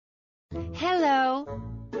Hello.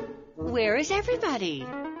 Where is everybody?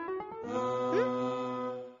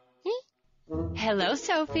 Hello,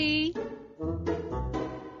 Sophie.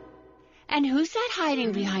 And who's that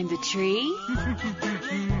hiding behind the tree?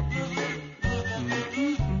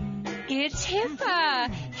 It's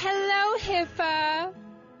Hippa. Hello, Hippa.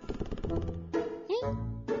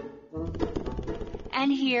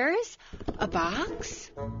 And here's a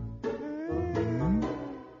box.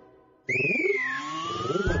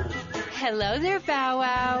 Hello there, Bow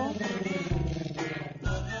Wow.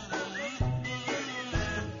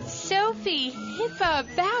 Sophie,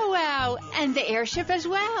 Hippa, Bow Wow, and the airship as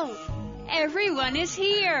well. Everyone is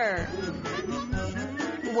here.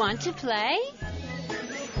 Want to play?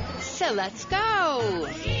 So let's go.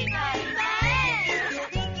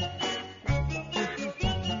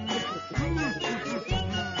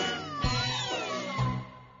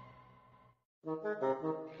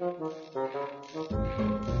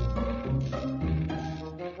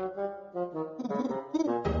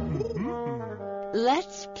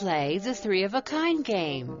 Let's play the three-of-a-kind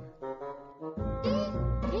game.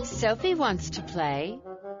 Sophie wants to play.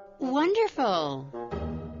 Wonderful.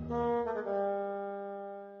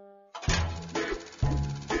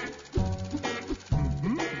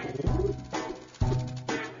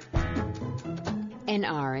 An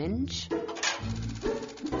orange,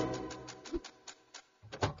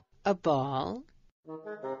 a ball,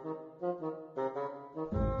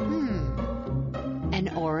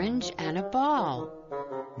 an orange and a ball.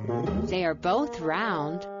 They are both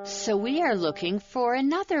round, so we are looking for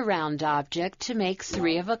another round object to make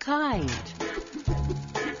three of a kind.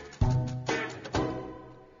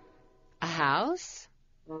 A house?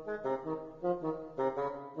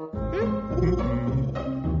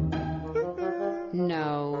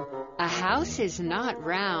 No, a house is not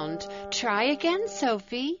round. Try again,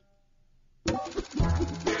 Sophie.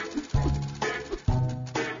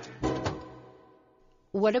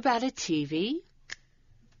 What about a TV?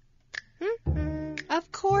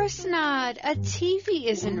 Of course not. A TV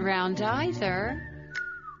isn't round either.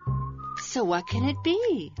 So what can it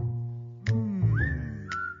be?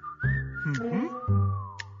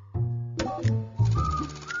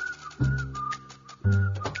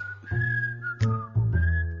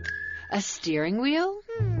 A steering wheel?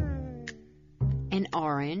 An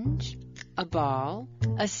orange? A ball?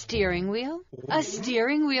 A steering wheel? A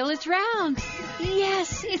steering wheel is round.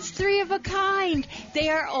 Yes, it's three of a kind. They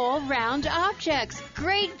are all round objects.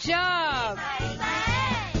 Great job!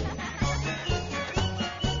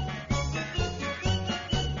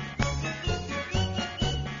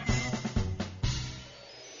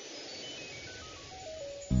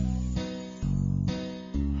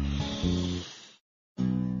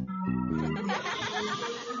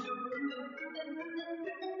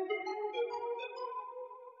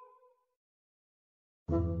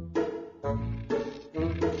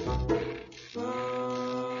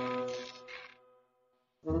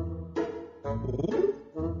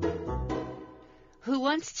 Who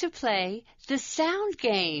wants to play the sound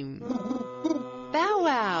game? Bow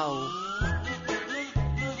Wow.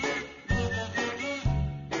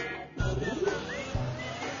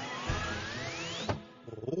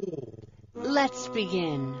 Let's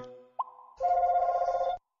begin.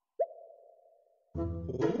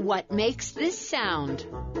 What makes this sound?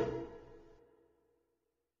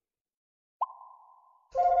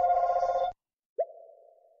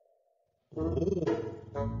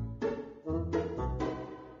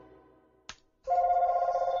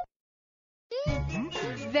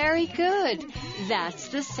 Very good. That's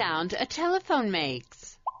the sound a telephone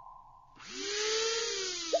makes.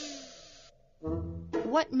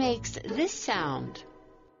 What makes this sound?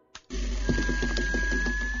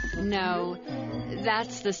 No,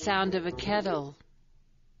 that's the sound of a kettle.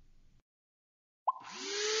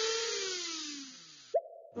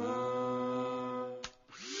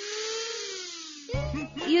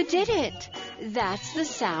 You did it! That's the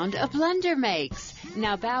sound a blender makes.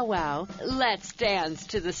 Now, Bow Wow, let's dance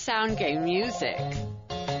to the sound game music.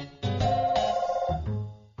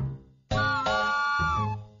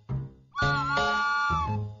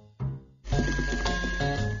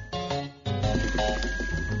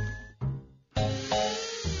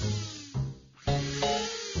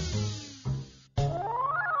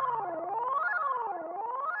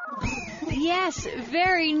 Yes,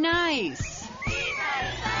 very nice.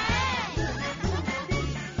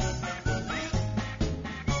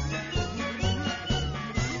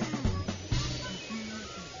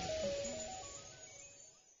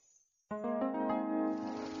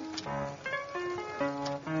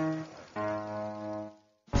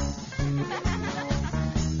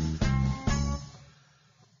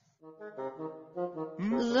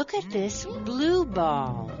 Look at this blue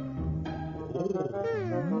ball.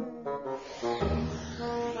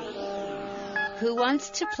 Who wants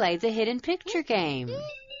to play the hidden picture game?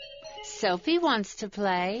 Sophie wants to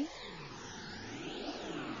play.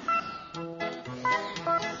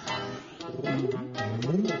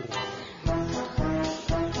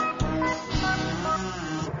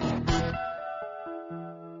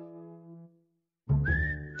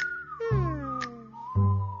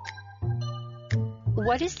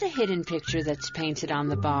 What is the hidden picture that's painted on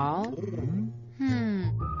the ball?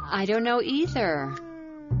 I don't know either.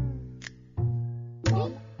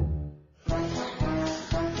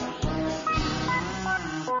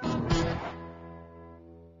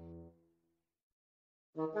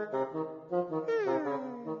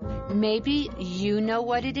 Maybe you know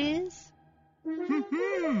what it is?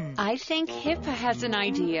 I think Hippa has an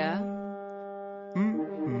idea.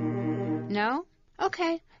 No?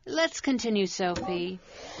 Okay, let's continue, Sophie.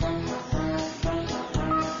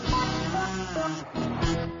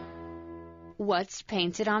 What's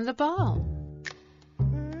painted on the ball?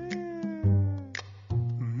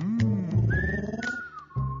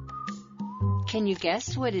 Can you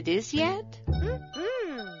guess what it is yet?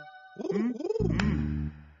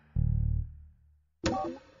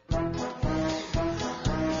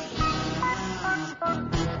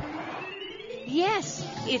 Yes,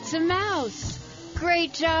 it's a mouse.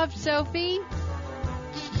 Great job, Sophie.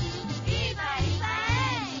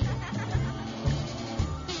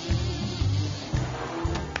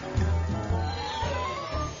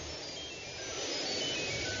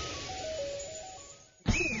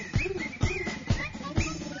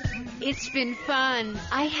 It's been fun.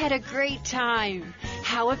 I had a great time.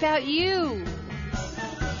 How about you?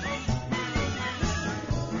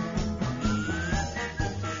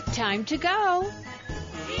 Time to go.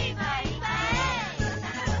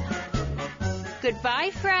 Goodbye,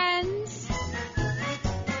 friends.